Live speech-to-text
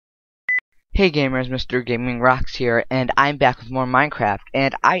Hey gamers, Mr. Gaming Rocks here, and I'm back with more Minecraft,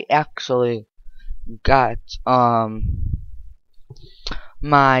 and I actually got,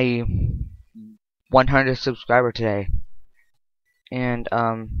 my 100th subscriber today, and,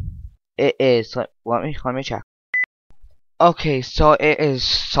 it is, let me check. Okay, so it is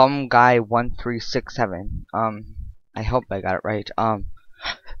some guy 1367, I hope I got it right,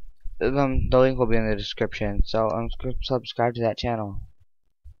 the link will be in the description, so, subscribe to that channel.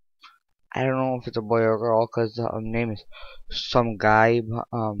 I don't know if it's a boy or girl, cause the name is some guy, but,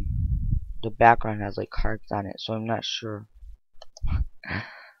 the background has like hearts on it, so I'm not sure.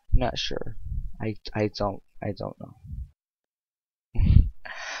 Not sure. I don't know.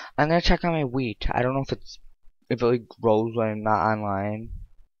 I'm gonna check on my wheat. I don't know if it like grows when I'm not online.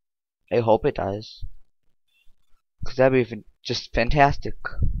 I hope it does, cause that'd be just fantastic.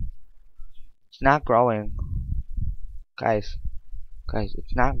 It's not growing, guys. Guys,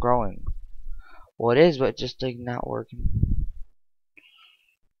 it's not growing. Well, it is, but just like not working.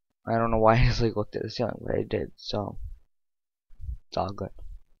 I don't know why I just like looked at the ceiling, but I did. So it's all good.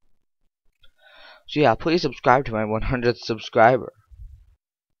 So yeah, please subscribe to my 100th subscriber,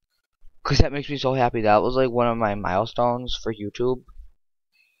 cause that makes me so happy. That was like one of my milestones for YouTube.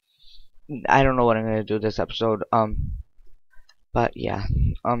 I don't know what I'm gonna do this episode, but yeah,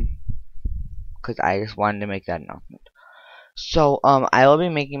 cause I just wanted to make that announcement. So I will be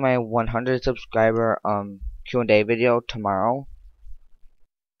making my 100 subscriber Q&A video tomorrow.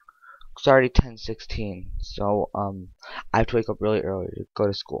 It's already 10:16, so I have to wake up really early to go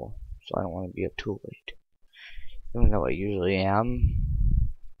to school, so I don't want to be up too late. Even though I usually am,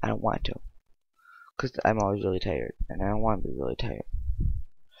 I don't want to, cause I'm always really tired, and I don't want to be really tired.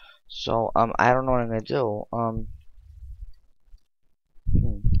 So I don't know what I'm gonna do.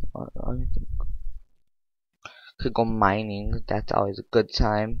 Let me think. Could go mining. That's always a good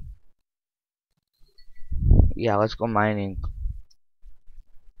time. Yeah, let's go mining.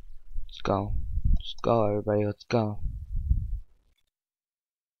 Let's go. Let's go, everybody. Let's go.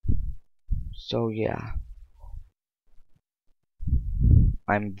 So yeah,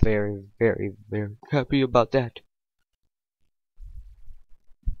 I'm very, very, very happy about that.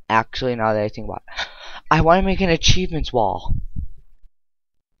 Actually, now that I think about it, I want to make an achievements wall.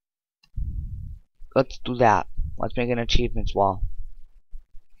 Let's do that. Let's make an achievements wall.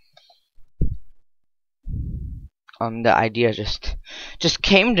 The idea just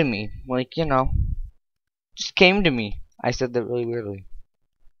came to me, like, you know, just came to me. I said that really weirdly.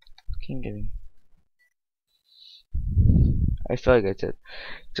 Came to me. I feel like I said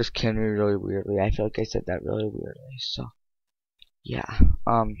just came to me really weirdly. I feel like I said that really weirdly. So yeah,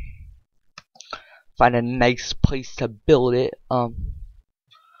 find a nice place to build it.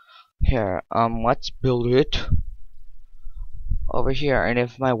 Here, let's build it over here. And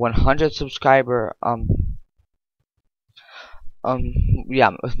if my 100 subscriber,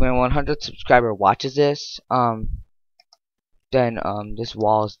 yeah, if my 100 subscriber watches this, then this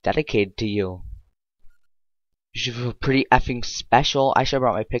wall is dedicated to you. You should feel pretty effing special. I should have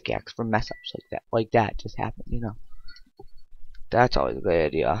brought my pickaxe for mess ups like that. Like that just happened, you know. That's always a good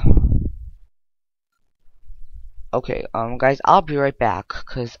idea. Okay, guys, I'll be right back,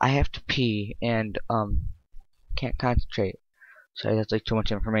 cause I have to pee and can't concentrate. Sorry, that's like too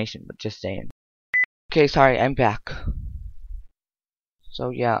much information, but just saying. Okay, sorry, I'm back. So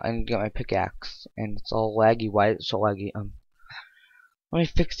yeah, I need to get my pickaxe, and it's all laggy. Why is it so laggy? Let me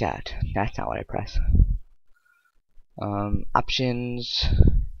fix that. That's not what I press. Options.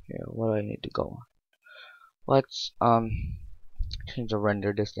 Here, what do I need to go on? Let's change the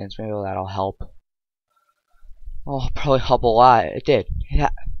render distance. Maybe that'll help. Oh, probably help a lot. It did. Yeah,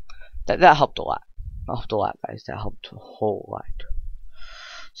 that helped a lot. That helped a lot, guys. That helped a whole lot.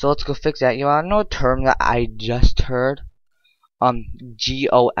 So let's go fix that. You wanna know a term that I just heard?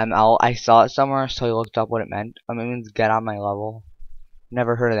 GOML. I saw it somewhere, so I looked up what it meant. It means get on my level.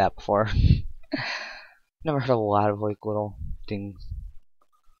 Never heard of that before. Never heard of a lot of like little things.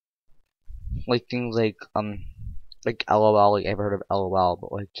 Like things like LOL. Like I've heard of LOL,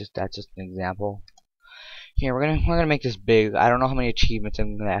 but like that's just an example. Here we're gonna make this big. I don't know how many achievements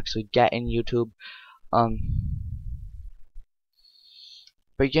I'm gonna actually get in YouTube.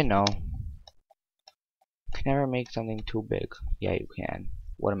 But you know, you can never make something too big. Yeah, you can.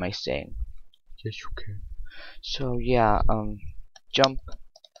 What am I saying? Yes, you can. So yeah, jump,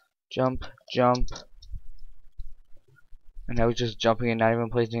 jump, jump. And I was just jumping and not even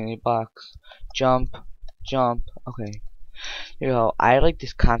placing any blocks. Jump, jump. Okay. Here you go. I like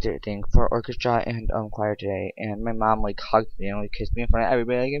this concert thing for orchestra and choir today, and my mom like hugged me and like kissed me in front of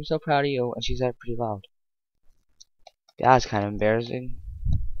everybody. Like, I'm so proud of you, and she said it pretty loud. That was kind of embarrassing.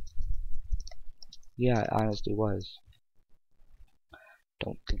 Yeah, it honestly was.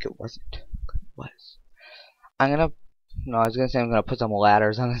 Don't think it wasn't. It was. I'm gonna. No, I was gonna say I'm gonna put some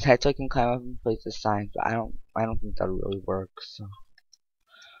ladders on the side so I can climb up and place the signs, but I don't think that'll really work. So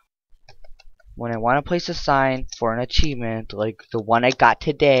when I want to place a sign for an achievement, like the one I got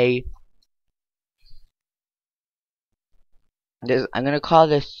today, I'm gonna call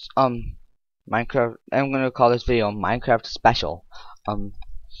this Minecraft. I'm gonna call this video Minecraft Special. I'm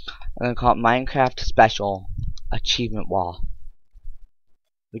gonna call it Minecraft Special Achievement Wall.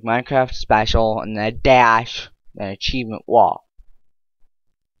 Like Minecraft Special and then a dash, then achievement wall.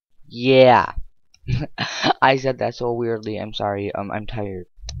 Yeah. I said that so weirdly. I'm sorry. I'm tired.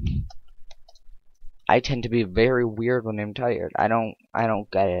 I tend to be very weird when I'm tired. I don't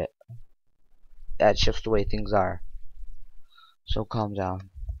get it. That's just the way things are. So calm down.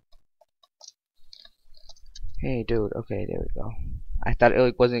 Hey, dude. Okay, there we go. I thought it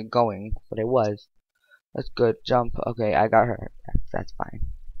like wasn't going, but it was. That's good. Jump. Okay, I got her. That's fine.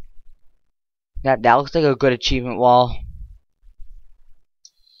 That looks like a good achievement wall.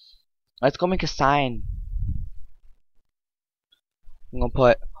 Let's go make a sign. I'm gonna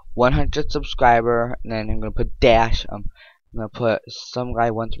put 100 subscriber, and then I'm gonna put dash. I'm gonna put some guy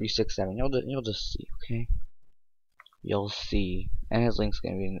 1367. You'll just see, okay? You'll see, and his link's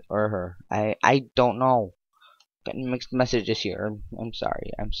gonna be in, or her. I don't know. Getting mixed messages here. I'm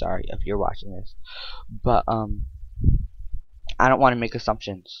sorry. I'm sorry if you're watching this, but I don't want to make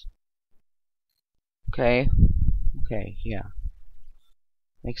assumptions. Okay. Okay. Yeah.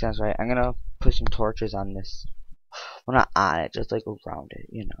 Makes sense, right? I'm gonna put some torches on this. Well, not on it, just like around it.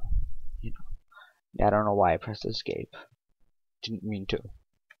 You know. Yeah, I don't know why I pressed escape. Didn't mean to.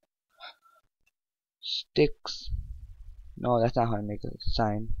 Sticks. No, that's not how I make a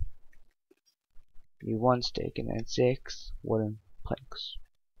sign. Be 1 stick and then 6 wooden planks.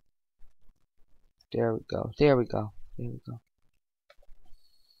 There we go. There we go. There we go.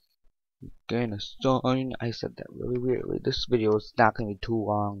 Getting a sign. I said that really weirdly. This video is not gonna be too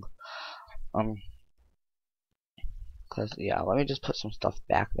long. Cause yeah, let me just put some stuff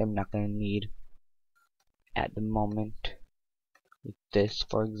back that I'm not gonna need at the moment. Like this,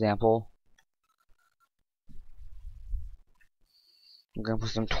 for example. I'm gonna put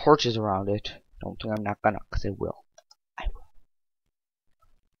some torches around it. Don't think I'm not gonna, cause I will. I will.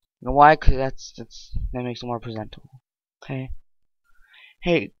 You know why? Cause that makes it more presentable. Okay.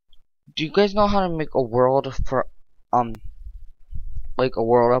 Hey, do you guys know how to make a world for like a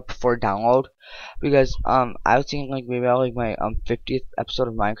world up for download? Because I was thinking like maybe like my 50th episode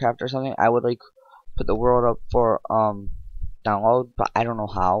of Minecraft or something, I would like put the world up for download, but I don't know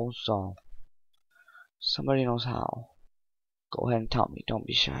how. So somebody knows how. Go ahead and tell me. Don't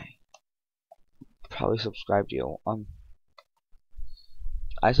be shy. Probably subscribe to you.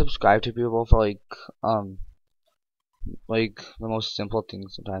 I subscribe to people for like the most simple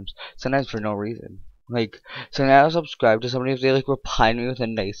things sometimes for no reason. Like, so now I subscribe to somebody if they like reply me with a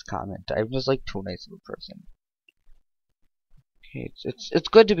nice comment. I'm just like too nice of a person. Okay, it's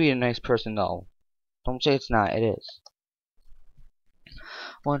good to be a nice person though. Don't say it's not. It is.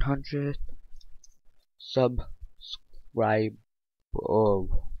 100 subscribe. Oh,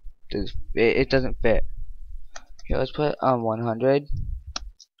 it doesn't fit. Here, let's put 100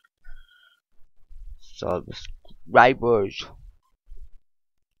 subscribers.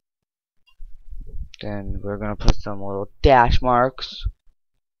 Then we're gonna put some little dash marks,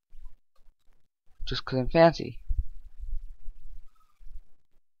 just 'cause I'm fancy.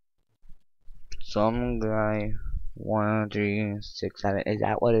 Some guy 1367. Is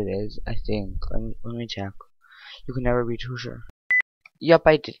that what it is? I think. Let me check. You can never be too sure. Yep,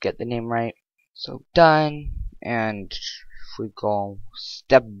 I did get the name right. So done. And if we go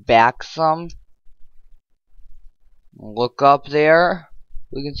step back some, look up there,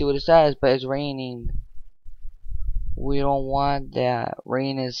 we can see what it says, but it's raining. We don't want that.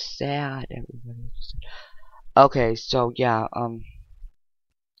 Rain is sad, everybody. Okay, so yeah,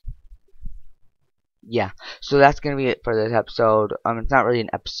 yeah. So that's gonna be it for this episode. It's not really an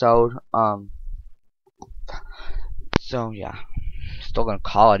episode. So yeah. Still gonna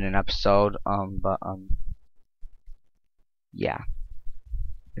call it an episode. But yeah.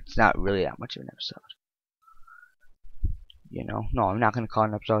 It's not really that much of an episode. You know? No, I'm not gonna call it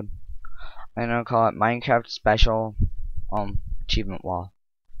an episode. I'm gonna call it Minecraft Special Achievement Wall.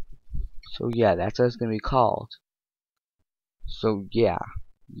 So yeah, that's what it's gonna be called. So yeah.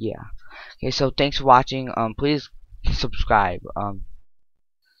 Yeah. Okay, so thanks for watching. Please subscribe.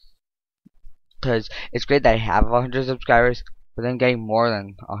 Because it's great that I have 100 subscribers, but then getting more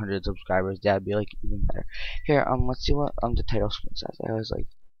than 100 subscribers, that'd be like even better. Here, let's see what the title screen says. I was like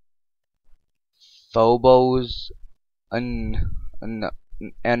Phobos an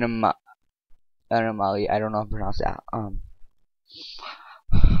anima anomaly. I don't know how to pronounce that.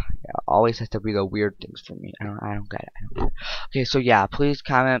 Yeah, always has to be the weird things for me. I don't get it. Okay, so yeah, please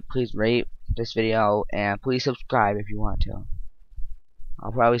comment, please rate this video, and please subscribe if you want to.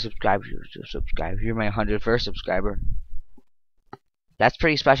 I'll probably subscribe if you subscribe. If you're my 101st subscriber, that's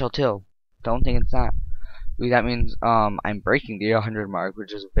pretty special too. Don't think it's not. That means I'm breaking the 100 mark,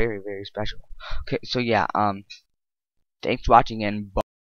 which is very, very special. Okay, so yeah, thanks for watching and bye.